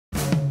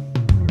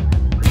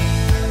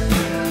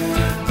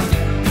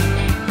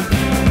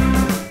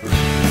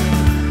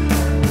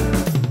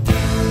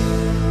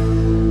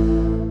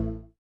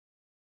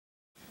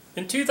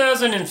In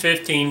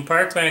 2015,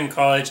 Parkland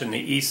College and the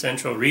East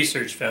Central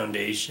Research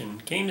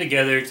Foundation came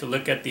together to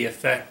look at the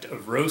effect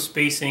of row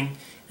spacing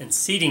and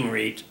seeding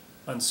rate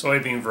on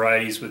soybean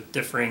varieties with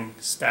differing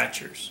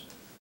statures.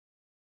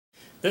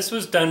 This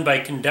was done by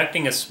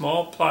conducting a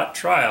small plot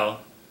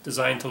trial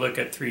designed to look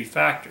at three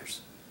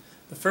factors.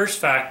 The first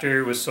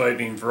factor was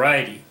soybean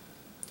variety.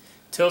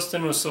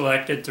 Tilston was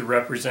selected to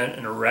represent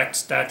an erect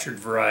statured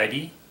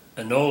variety,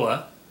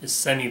 Enola is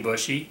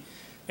semi-bushy,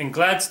 and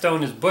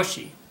Gladstone is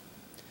bushy.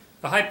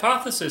 The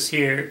hypothesis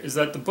here is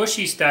that the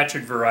bushy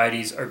statured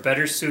varieties are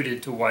better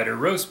suited to wider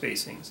row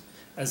spacings,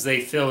 as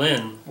they fill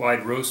in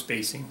wide row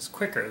spacings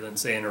quicker than,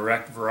 say, an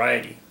erect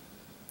variety.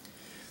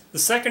 The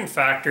second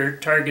factor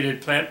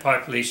targeted plant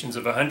populations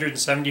of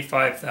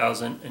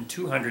 175,000 and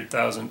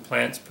 200,000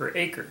 plants per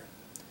acre.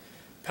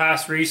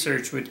 Past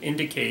research would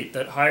indicate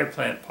that higher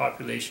plant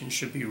populations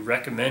should be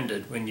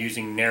recommended when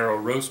using narrow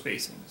row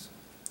spacings.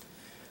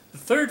 The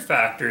third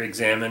factor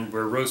examined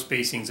were row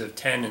spacings of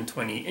 10 and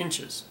 20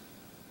 inches.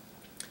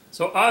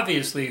 So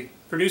obviously,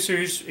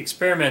 producers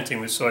experimenting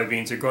with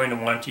soybeans are going to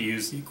want to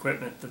use the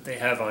equipment that they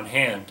have on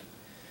hand.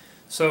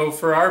 So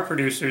for our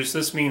producers,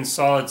 this means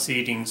solid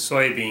seeding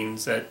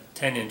soybeans at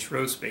 10-inch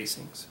row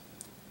spacings.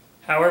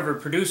 However,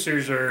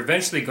 producers are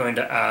eventually going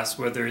to ask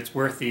whether it's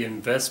worth the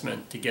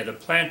investment to get a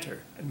planter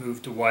and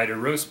move to wider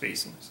row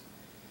spacings.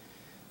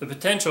 The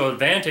potential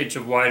advantage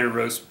of wider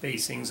row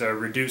spacings are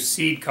reduced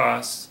seed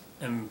costs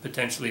and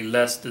potentially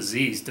less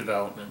disease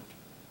development.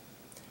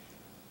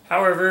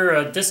 However,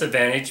 a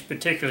disadvantage,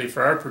 particularly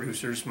for our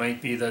producers,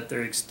 might be that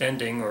they're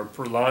extending or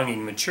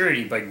prolonging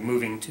maturity by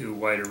moving to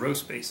wider row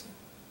spacing.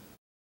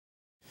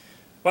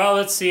 Well,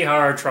 let's see how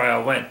our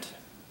trial went.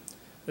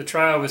 The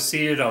trial was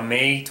seeded on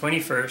May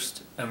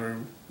 21st,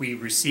 and we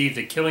received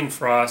a killing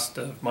frost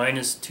of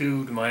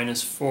 -2 to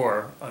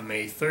 -4 on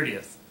May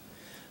 30th.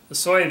 The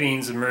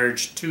soybeans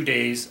emerged 2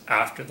 days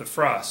after the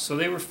frost, so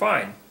they were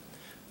fine.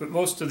 But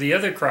most of the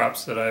other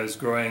crops that I was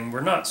growing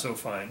were not so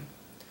fine.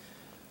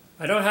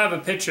 I don't have a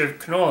picture of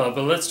canola,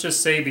 but let's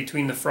just say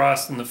between the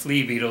frost and the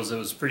flea beetles it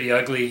was pretty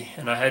ugly,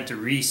 and I had to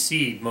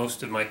reseed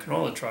most of my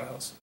canola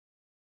trials.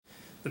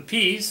 The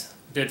peas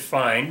did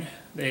fine.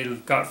 They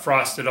got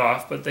frosted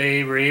off, but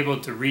they were able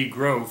to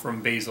regrow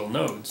from basal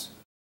nodes.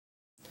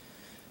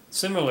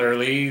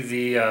 Similarly,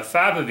 the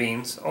faba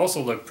beans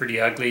also look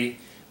pretty ugly,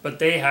 but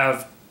they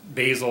have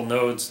basal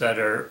nodes that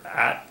are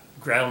at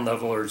ground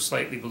level or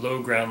slightly below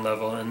ground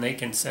level, and they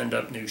can send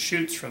up new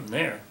shoots from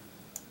there.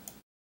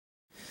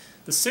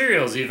 The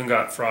cereals even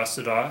got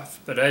frosted off,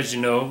 but as you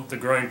know, the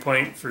growing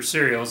point for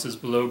cereals is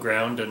below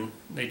ground, and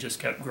they just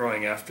kept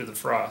growing after the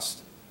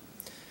frost.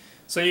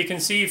 So you can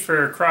see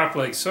for a crop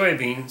like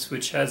soybeans,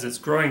 which has its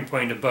growing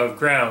point above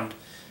ground,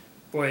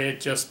 boy,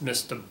 it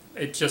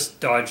just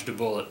dodged a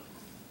bullet.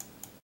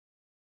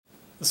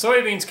 The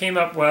soybeans came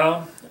up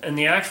well, and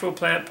the actual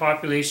plant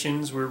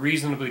populations were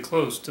reasonably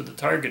close to the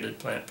targeted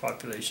plant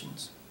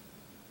populations.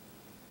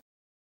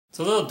 It's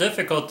a little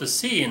difficult to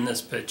see in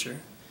this picture,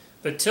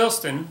 but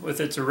Tilston, with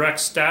its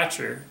erect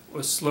stature,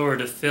 was slower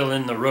to fill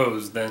in the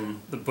rows than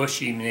the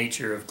bushy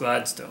nature of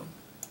Gladstone.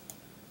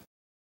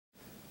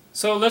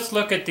 So let's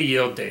look at the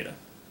yield data.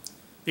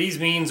 These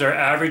means are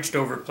averaged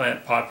over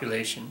plant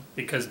population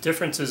because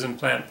differences in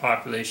plant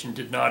population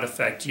did not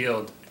affect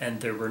yield and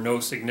there were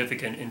no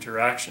significant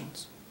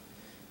interactions.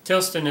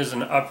 Tilston is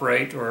an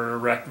upright or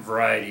erect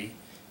variety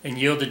and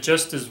yielded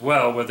just as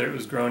well whether it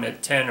was grown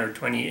at 10 or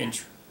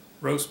 20-inch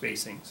row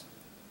spacings.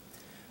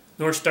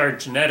 North Star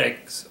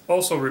Genetics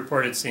also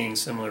reported seeing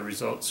similar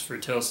results for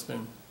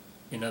Tilston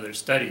in other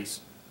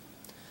studies.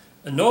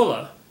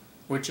 Enola,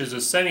 which is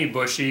a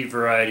semi-bushy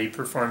variety,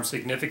 performed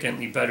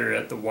significantly better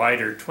at the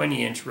wider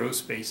 20-inch row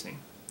spacing.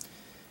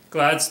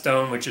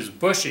 Gladstone, which is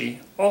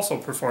bushy, also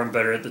performed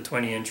better at the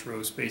 20-inch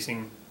row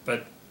spacing,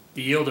 but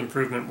the yield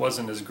improvement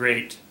wasn't as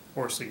great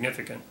or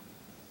significant.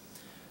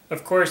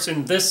 Of course,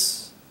 in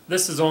this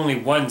is only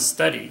one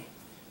study,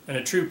 and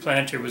a true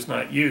planter was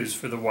not used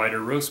for the wider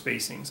row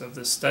spacings of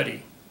this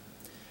study.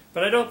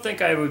 But I don't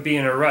think I would be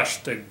in a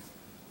rush to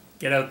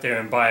get out there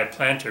and buy a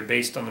planter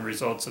based on the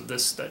results of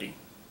this study.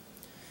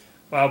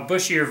 While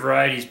bushier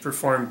varieties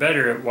performed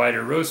better at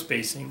wider row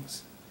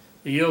spacings,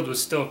 the yield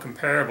was still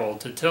comparable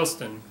to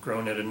Tilston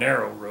grown at a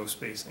narrow row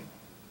spacing.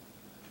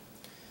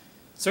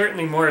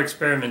 Certainly more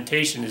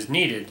experimentation is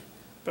needed,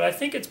 but I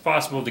think it's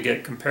possible to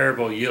get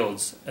comparable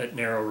yields at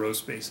narrow row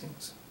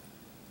spacings.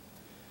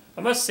 I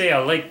must say I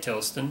like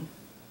Tilston.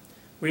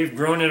 We've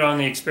grown it on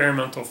the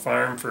experimental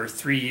farm for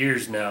 3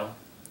 years now.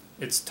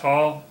 It's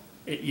tall,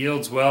 it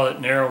yields well at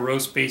narrow row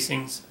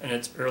spacings, and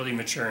it's early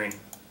maturing.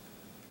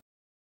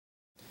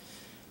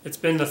 It's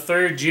been the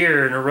 3rd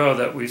year in a row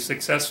that we've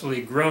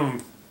successfully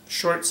grown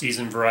short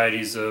season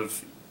varieties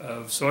of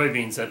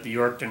soybeans at the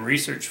Yorkton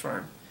Research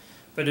Farm,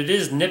 but it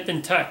is nip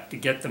and tuck to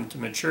get them to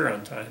mature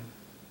on time.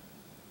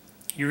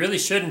 You really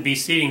shouldn't be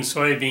seeding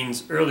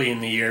soybeans early in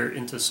the year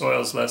into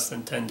soils less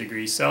than 10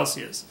 degrees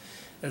Celsius,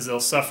 as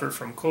they'll suffer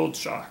from cold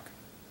shock.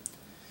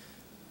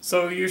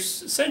 So you're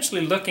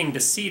essentially looking to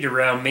seed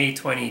around May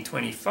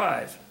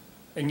 2025.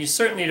 And you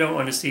certainly don't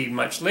want to seed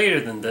much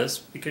later than this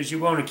because you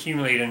won't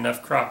accumulate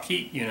enough crop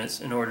heat units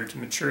in order to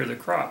mature the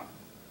crop.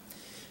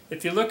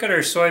 If you look at our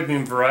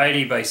soybean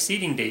variety by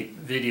seeding date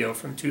video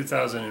from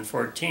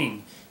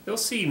 2014, you'll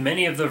see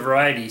many of the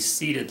varieties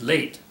seeded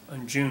late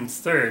on June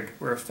 3rd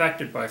were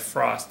affected by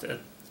frost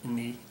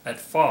at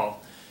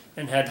fall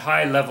and had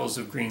high levels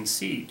of green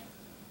seed.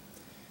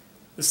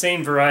 The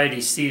same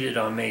varieties seeded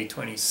on May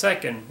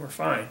 22nd were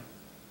fine.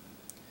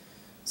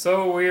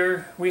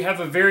 So we have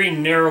a very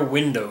narrow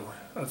window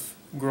of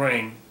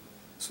growing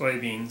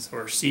soybeans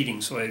or seeding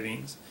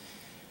soybeans,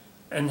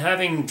 and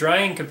having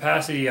drying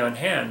capacity on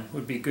hand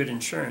would be good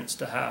insurance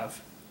to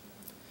have.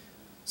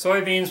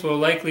 Soybeans will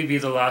likely be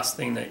the last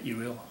thing that you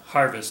will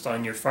harvest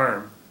on your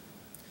farm.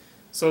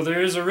 So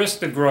there is a risk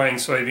to growing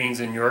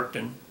soybeans in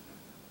Yorkton,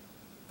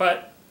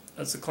 but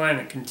as the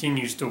climate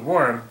continues to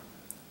warm,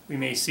 we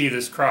may see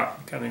this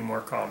crop becoming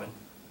more common.